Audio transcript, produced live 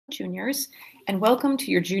juniors, and welcome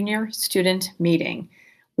to your junior student meeting.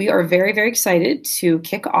 We are very, very excited to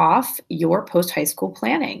kick off your post-high school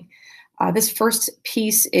planning. This first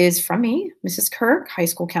piece is from me, Mrs. Kirk, high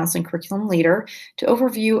school counseling curriculum leader, to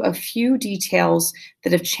overview a few details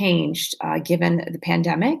that have changed given the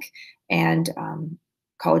pandemic and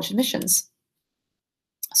college admissions.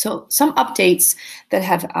 So some updates that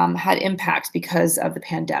have had impacts because of the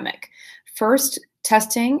pandemic. First,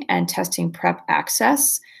 testing and testing prep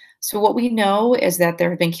access. So what we know is that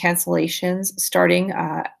there have been cancellations starting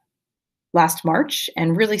last March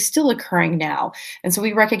and really still occurring now. And so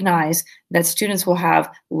we recognize that students will have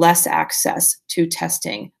less access to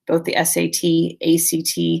testing. Both the SAT,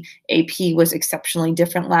 ACT, AP was exceptionally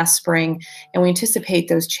different last spring, and we anticipate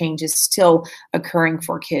those changes still occurring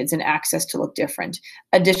for kids and access to look different.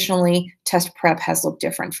 Additionally, test prep has looked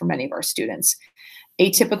different for many of our students.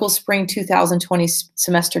 Atypical spring 2020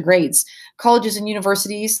 semester grades. Colleges and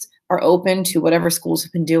universities are open to whatever schools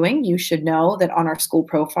have been doing. You should know that on our school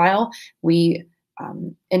profile, we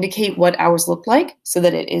indicate what ours look like so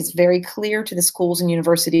that it is very clear to the schools and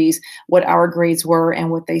universities what our grades were and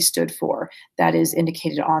what they stood for. That is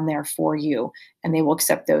indicated on there for you, and they will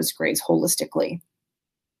accept those grades holistically.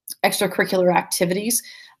 Extracurricular activities.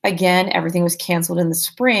 Again, everything was canceled in the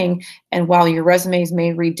spring, and while your resumes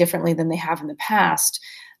may read differently than they have in the past,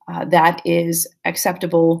 that is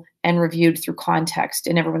acceptable and reviewed through context,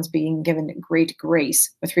 and everyone's being given great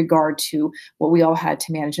grace with regard to what we all had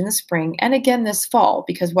to manage in the spring and again this fall,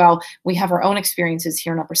 because while we have our own experiences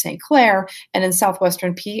here in Upper St. Clair and in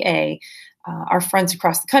Southwestern PA, our friends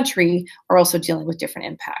across the country are also dealing with different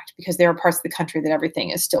impact because there are parts of the country that everything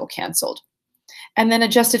is still canceled. And then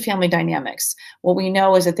adjusted family dynamics. What we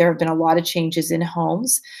know is that there have been a lot of changes in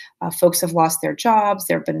homes. Folks have lost their jobs,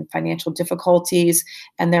 there have been financial difficulties,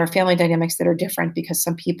 and there are family dynamics that are different because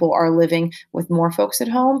some people are living with more folks at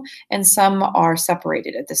home and some are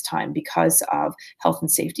separated at this time because of health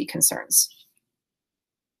and safety concerns.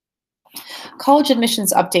 College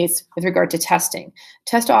admissions updates with regard to testing.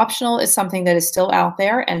 Test optional is something that is still out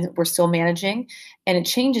there and we're still managing, and it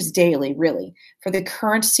changes daily, really. For the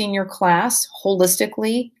current senior class,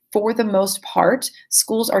 holistically, for the most part,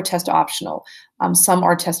 schools are test optional. Some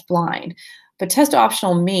are test blind. But test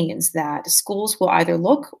optional means that schools will either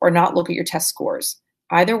look or not look at your test scores.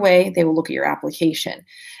 Either way, they will look at your application.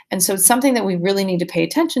 And so it's something that we really need to pay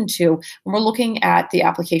attention to when we're looking at the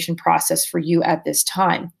application process for you at this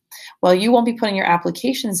time. While you won't be putting your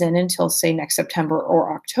applications in until, say, next September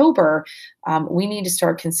or October, we need to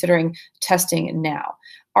start considering testing now.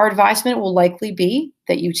 Our advisement will likely be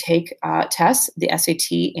that you take tests, the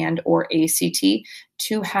SAT and or ACT,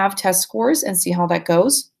 to have test scores and see how that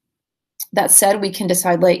goes. That said, we can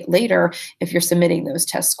decide later if you're submitting those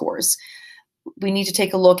test scores. We need to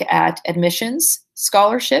take a look at admissions,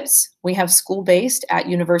 scholarships. We have school-based at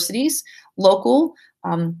universities, local,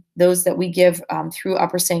 those that we give through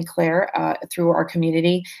Upper St. Clair, through our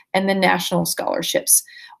community, and then national scholarships.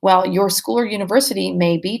 While your school or university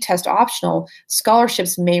may be test optional,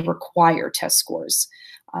 scholarships may require test scores.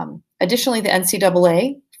 Additionally, the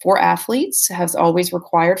NCAA for athletes has always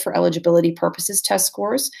required for eligibility purposes test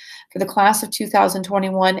scores. For the class of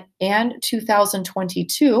 2021 and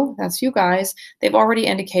 2022, that's you guys, they've already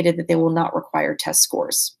indicated that they will not require test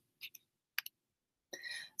scores.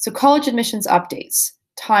 So college admissions updates,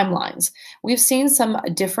 timelines. We've seen some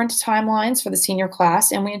different timelines for the senior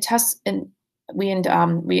class, and we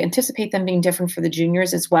anticipate them being different for the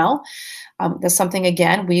juniors as well. That's something,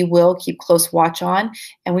 again, we will keep close watch on,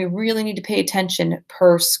 and we really need to pay attention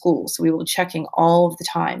per school. So we will be checking all of the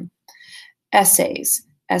time. Essays.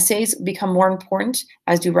 Essays become more important,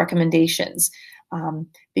 as do recommendations,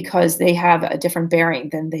 because they have a different bearing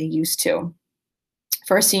than they used to.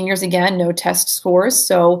 For our seniors, again, no test scores,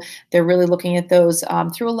 so they're really looking at those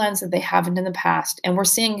through a lens that they haven't in the past. And we're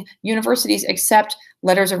seeing universities accept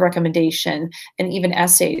letters of recommendation and even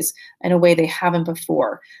essays in a way they haven't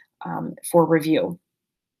before for review.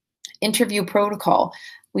 Interview protocol.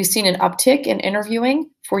 We've seen an uptick in interviewing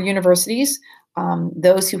for universities.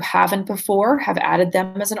 Those who haven't before have added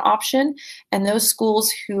them as an option, and those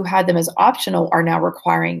schools who had them as optional are now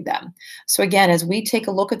requiring them. So again, as we take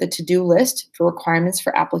a look at the to-do list for requirements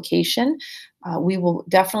for application, we will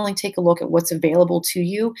definitely take a look at what's available to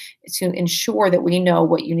you to ensure that we know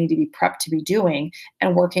what you need to be prepped to be doing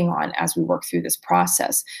and working on as we work through this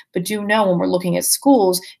process. But do know when we're looking at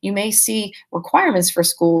schools, you may see requirements for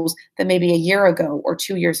schools that maybe a year ago or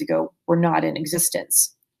 2 years ago were not in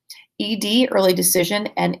existence. ED, early decision,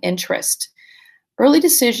 and interest. Early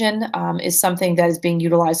decision is something that is being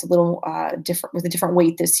utilized a little different with a different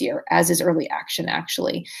weight this year, as is early action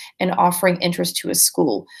actually, and offering interest to a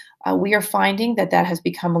school. We are finding that that has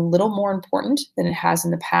become a little more important than it has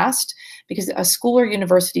in the past because a school or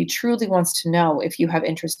university truly wants to know if you have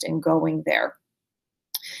interest in going there.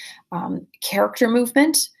 Character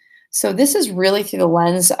movement. So this is really through the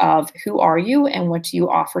lens of who are you and what do you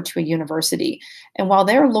offer to a university. And while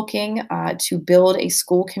they're looking to build a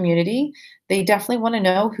school community, they definitely want to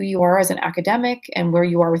know who you are as an academic and where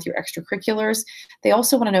you are with your extracurriculars. They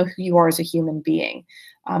also want to know who you are as a human being.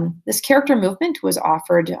 This character movement was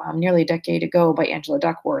offered nearly a decade ago by Angela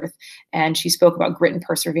Duckworth, and she spoke about grit and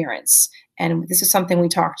perseverance. And this is something we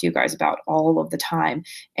talk to you guys about all of the time.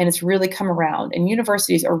 And it's really come around. And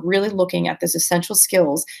universities are really looking at those essential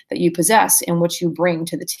skills that you possess and what you bring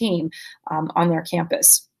to the team on their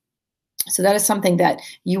campus. So that is something that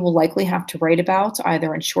you will likely have to write about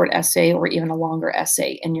either in short essay or even a longer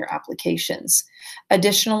essay in your applications.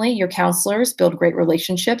 Additionally, your counselors build great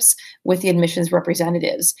relationships with the admissions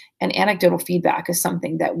representatives, and anecdotal feedback is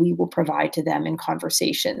something that we will provide to them in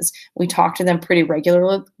conversations. We talk to them pretty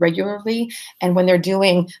regularly, and when they're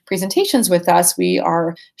doing presentations with us, we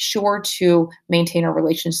are sure to maintain our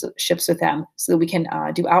relationships with them so that we can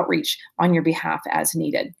do outreach on your behalf as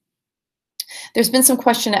needed. There's been some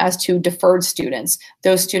question as to deferred students,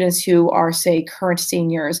 those students who are, say, current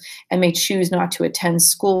seniors and may choose not to attend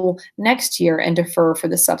school next year and defer for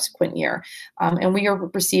the subsequent year. And we are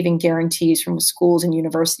receiving guarantees from schools and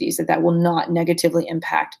universities that that will not negatively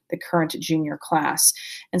impact the current junior class.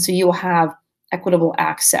 And so you will have equitable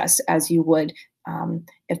access as you would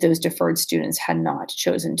if those deferred students had not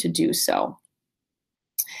chosen to do so.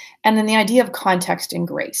 And then the idea of context and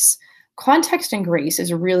grace. Context and grace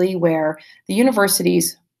is really where the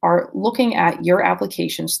universities are looking at your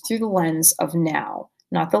applications through the lens of now,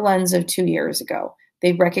 not the lens of 2 years ago.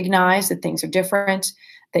 They recognize that things are different,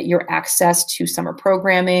 that your access to summer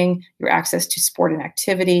programming, your access to sport and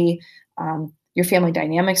activity, your family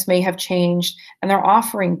dynamics may have changed, and they're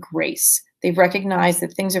offering grace. They recognize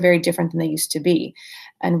that things are very different than they used to be.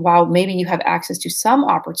 And while maybe you have access to some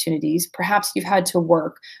opportunities, perhaps you've had to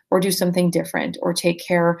work or do something different or take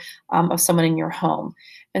care of someone in your home.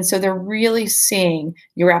 And so they're really seeing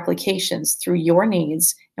your applications through your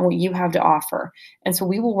needs and what you have to offer. And so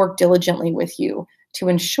we will work diligently with you to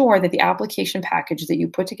ensure that the application package that you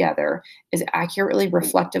put together is accurately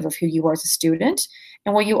reflective of who you are as a student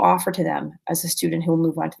and what you offer to them as a student who will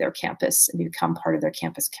move onto their campus and become part of their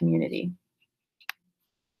campus community.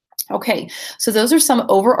 Okay, so those are some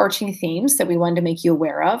overarching themes that we wanted to make you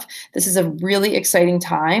aware of. This is a really exciting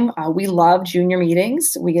time. We love junior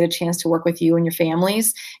meetings. We get a chance to work with you and your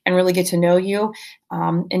families and really get to know you.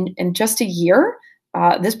 In just a year,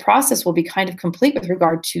 this process will be kind of complete with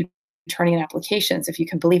regard to turning in applications, if you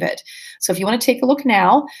can believe it. So if you want to take a look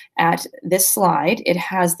now at this slide, it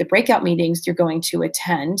has the breakout meetings you're going to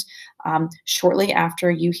attend shortly after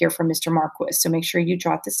you hear from Mr. Marquis. So make sure you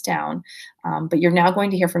jot this down. But you're now going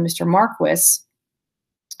to hear from Mr. Marquis,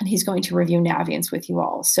 and he's going to review Naviance with you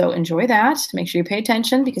all. So enjoy that. Make sure you pay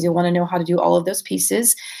attention because you'll want to know how to do all of those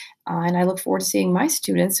pieces. And I look forward to seeing my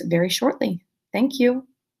students very shortly. Thank you.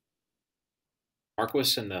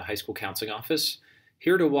 Marquis in the High School Counseling Office,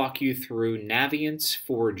 here to walk you through Naviance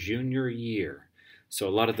for junior year. So a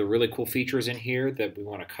lot of the really cool features in here that we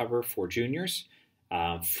want to cover for juniors.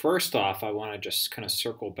 First off, I want to just kind of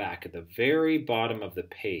circle back at the very bottom of the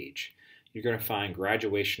page. You're going to find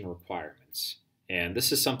graduation requirements. And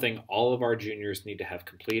this is something all of our juniors need to have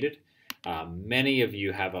completed. Many of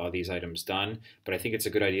you have all these items done, but I think it's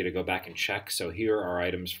a good idea to go back and check. So here are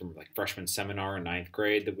items from like freshman seminar in 9th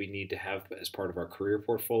grade that we need to have as part of our career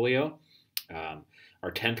portfolio.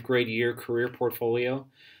 Our 10th grade year career portfolio.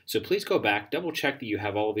 So please go back, double check that you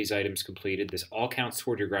have all of these items completed. This all counts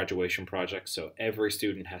toward your graduation project, so every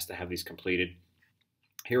student has to have these completed.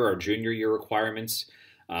 Here are junior year requirements,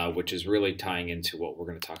 which is really tying into what we're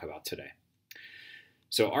going to talk about today.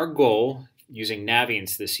 So our goal using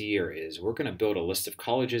Naviance this year is we're going to build a list of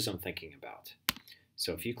colleges I'm thinking about.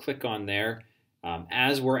 So if you click on there,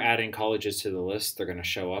 as we're adding colleges to the list, they're going to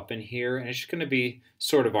show up in here, and it's just going to be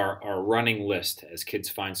sort of our running list as kids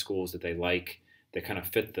find schools that they like, that kind of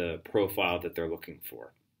fit the profile that they're looking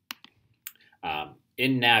for.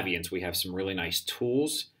 In Naviance, we have some really nice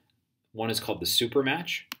tools. One is called the Super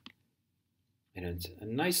Match, and it's a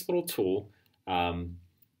nice little tool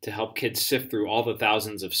to help kids sift through all the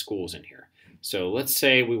thousands of schools in here. So let's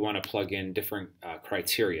say we want to plug in different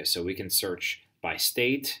criteria, so we can search by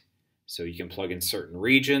state. So you can plug in certain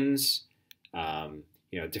regions,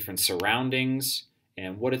 different surroundings,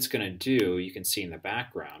 and what it's going to do, you can see in the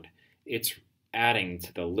background, it's adding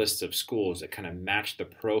to the list of schools that kind of match the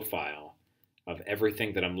profile of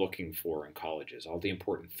everything that I'm looking for in colleges, all the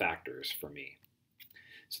important factors for me.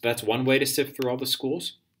 So that's one way to sift through all the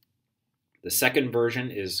schools. The second version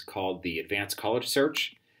is called the Advanced College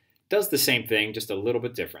Search. It does the same thing, just a little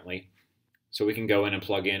bit differently. So we can go in and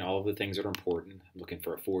plug in all of the things that are important. I'm looking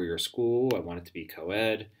for a 4-year school. I want it to be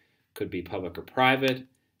co-ed. Could be public or private.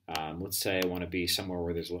 Let's say I want to be somewhere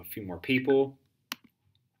where there's a few more people.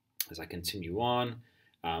 As I continue on,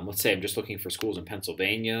 let's say I'm just looking for schools in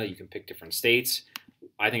Pennsylvania. You can pick different states.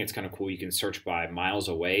 I think it's kind of cool. You can search by miles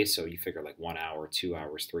away. So you figure like 1 hour, 2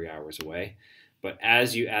 hours, 3 hours away. But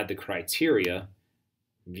as you add the criteria,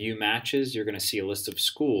 view matches, you're going to see a list of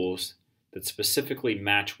schools that specifically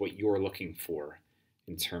match what you're looking for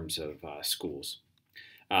in terms of schools.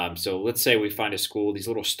 So let's say we find a school. These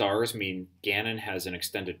little stars mean Gannon has an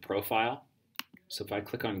extended profile. So if I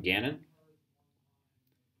click on Gannon,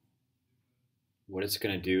 what it's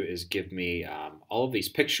going to do is give me all of these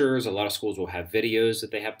pictures. A lot of schools will have videos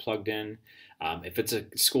that they have plugged in. If it's a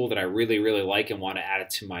school that I really, really like and want to add it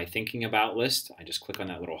to my thinking about list, I just click on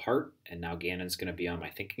that little heart, and now Gannon's going to be on my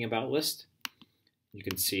thinking about list. You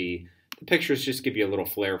can see the pictures just give you a little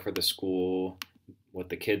flair for the school, what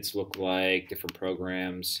the kids look like, different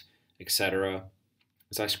programs, etc.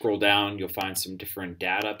 As I scroll down, you'll find some different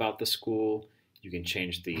data about the school. You can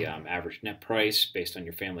change the average net price based on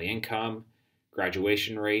your family income,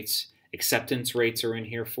 graduation rates, acceptance rates are in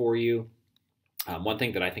here for you. One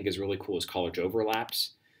thing that I think is really cool is college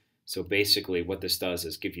overlaps. So basically what this does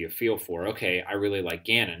is give you a feel for, okay, I really like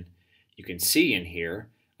Gannon. You can see in here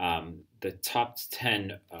the top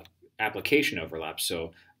 10 application overlaps.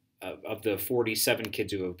 So of the 47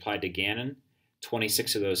 kids who have applied to Gannon,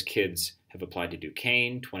 26 of those kids have applied to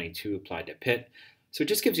Duquesne, 22 applied to Pitt. So it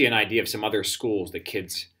just gives you an idea of some other schools that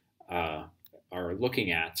kids are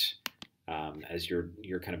looking at as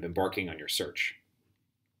you're kind of embarking on your search.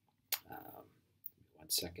 1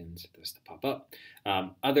 second for this to pop up.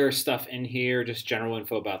 Other stuff in here, just general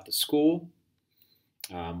info about the school.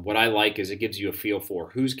 What I like is it gives you a feel for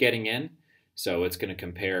who's getting in. So it's going to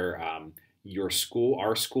compare your school,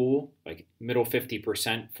 our school, like middle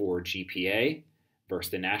 50% for GPA versus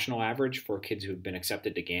the national average for kids who have been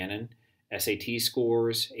accepted to Gannon. SAT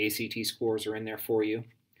scores, ACT scores are in there for you.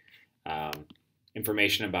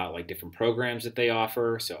 Information about like different programs that they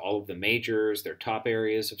offer. So all of the majors, their top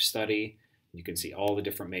areas of study. You can see all the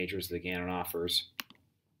different majors that Gannon offers.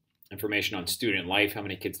 Information on student life, how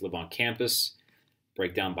many kids live on campus.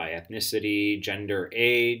 Breakdown by ethnicity, gender,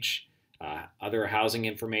 age. Other housing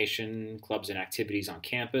information, clubs and activities on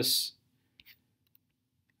campus.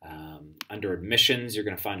 Under admissions, you're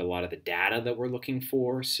going to find a lot of the data that we're looking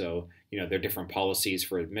for. So, there are different policies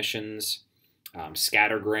for admissions.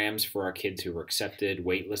 Scattergrams for our kids who were accepted,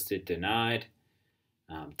 waitlisted, denied.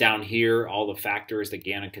 Down here, all the factors that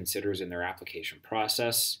Gannon considers in their application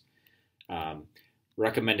process.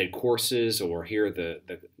 Recommended courses, or here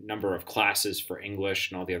the number of classes for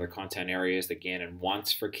English and all the other content areas that Gannon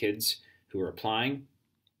wants for kids who are applying.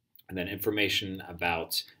 And then information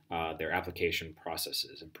about their application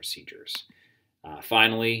processes and procedures.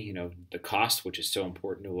 Finally, the cost, which is so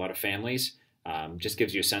important to a lot of families. Just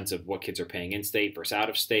gives you a sense of what kids are paying in-state versus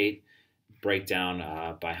out-of-state,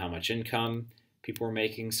 breakdown by how much income people are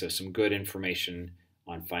making, so some good information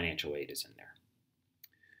on financial aid is in there.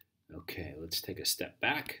 Okay, let's take a step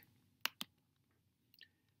back.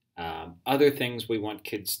 Other things we want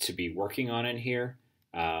kids to be working on in here.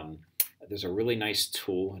 There's a really nice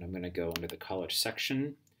tool, and I'm going to go into the college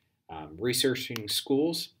section, researching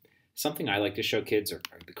schools. Something I like to show kids are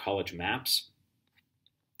the college maps.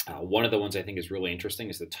 One of the ones I think is really interesting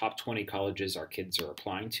is the top 20 colleges our kids are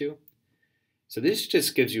applying to. So this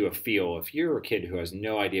just gives you a feel. If you're a kid who has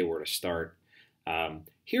no idea where to start,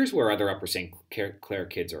 here's where other Upper St. Clair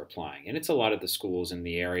kids are applying. And it's a lot of the schools in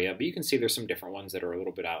the area, but you can see there's some different ones that are a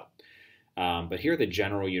little bit out. But here are the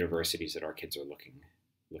general universities that our kids are looking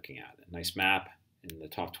at. A nice map in the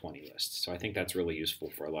top 20 list. So I think that's really useful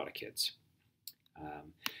for a lot of kids.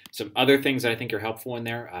 Some other things that I think are helpful in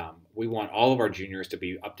there, we want all of our juniors to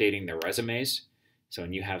be updating their resumes. So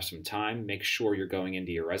when you have some time, make sure you're going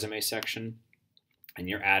into your resume section and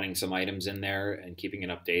you're adding some items in there and keeping it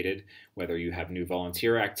updated, whether you have new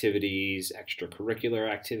volunteer activities, extracurricular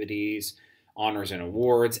activities, honors and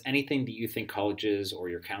awards, anything that you think colleges or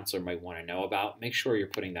your counselor might want to know about, make sure you're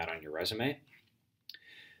putting that on your resume.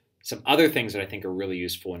 Some other things that I think are really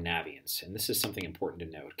useful in Naviance, and this is something important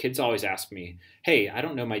to note. Kids always ask me, hey, I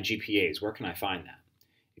don't know my GPAs. Where can I find that?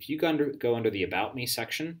 If you go under the About Me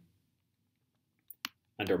section,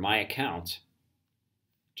 under My Account,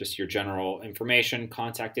 just your general information,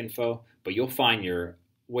 contact info, but you'll find your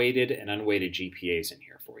weighted and unweighted GPAs in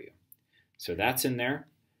here for you. So that's in there.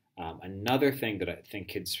 Another thing that I think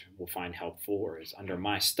kids will find helpful is under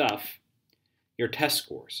My Stuff, your test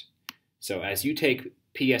scores. So as you take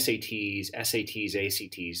PSATs, SATs,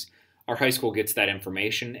 ACTs, our high school gets that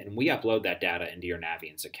information and we upload that data into your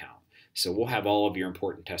Naviance account. So we'll have all of your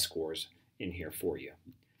important test scores in here for you.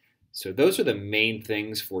 So those are the main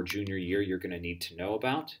things for junior year you're going to need to know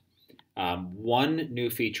about. One new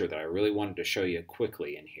feature that I really wanted to show you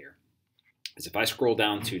quickly in here is if I scroll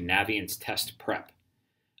down to Naviance Test Prep,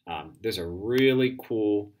 there's a really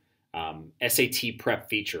cool SAT prep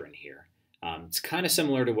feature in here. It's kind of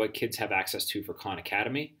similar to what kids have access to for Khan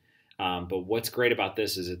Academy, but what's great about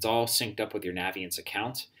this is it's all synced up with your Naviance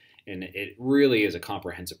account, and it really is a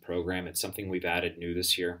comprehensive program. It's something we've added new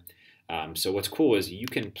this year. So what's cool is you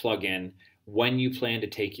can plug in when you plan to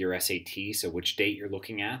take your SAT, so which date you're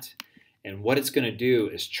looking at, and what it's going to do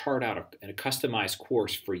is chart out a customized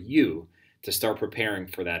course for you to start preparing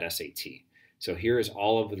for that SAT. So here is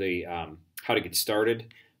all of the how to get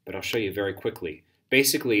started, but I'll show you very quickly.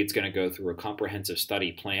 Basically, it's going to go through a comprehensive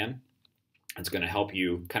study plan. It's going to help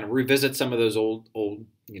you kind of revisit some of those old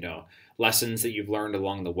lessons that you've learned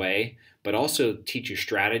along the way, but also teach you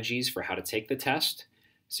strategies for how to take the test.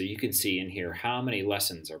 So you can see in here how many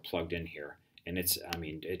lessons are plugged in here, and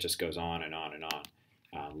it just goes on and on and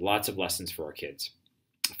on. Lots of lessons for our kids.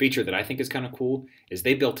 A feature that I think is kind of cool is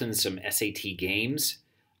they built in some SAT games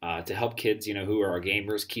to help kids, who are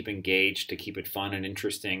gamers, keep engaged, to keep it fun and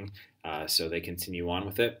interesting, so they continue on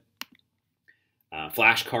with it.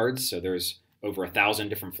 Flashcards, so there's over 1,000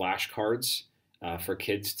 different flashcards for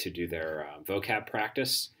kids to do their vocab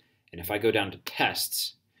practice. And if I go down to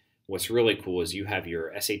tests, what's really cool is you have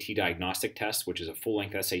your SAT diagnostic test, which is a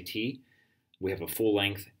full-length SAT. We have a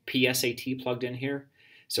full-length PSAT plugged in here.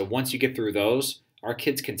 So once you get through those, our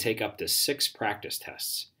kids can take up to 6 practice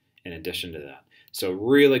tests in addition to that. So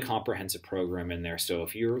really comprehensive program in there. So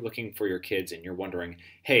if you're looking for your kids and you're wondering,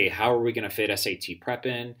 hey, how are we going to fit SAT prep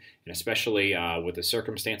in? And especially with the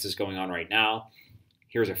circumstances going on right now,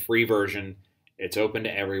 here's a free version. It's open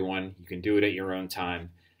to everyone. You can do it at your own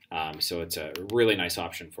time. So it's a really nice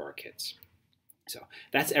option for our kids. So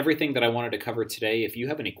that's everything that I wanted to cover today. If you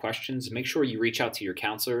have any questions, make sure you reach out to your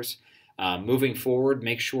counselors. Moving forward,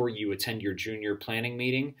 make sure you attend your junior planning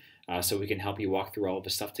meeting so we can help you walk through all of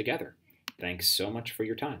this stuff together. Thanks so much for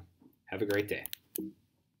your time. Have a great day.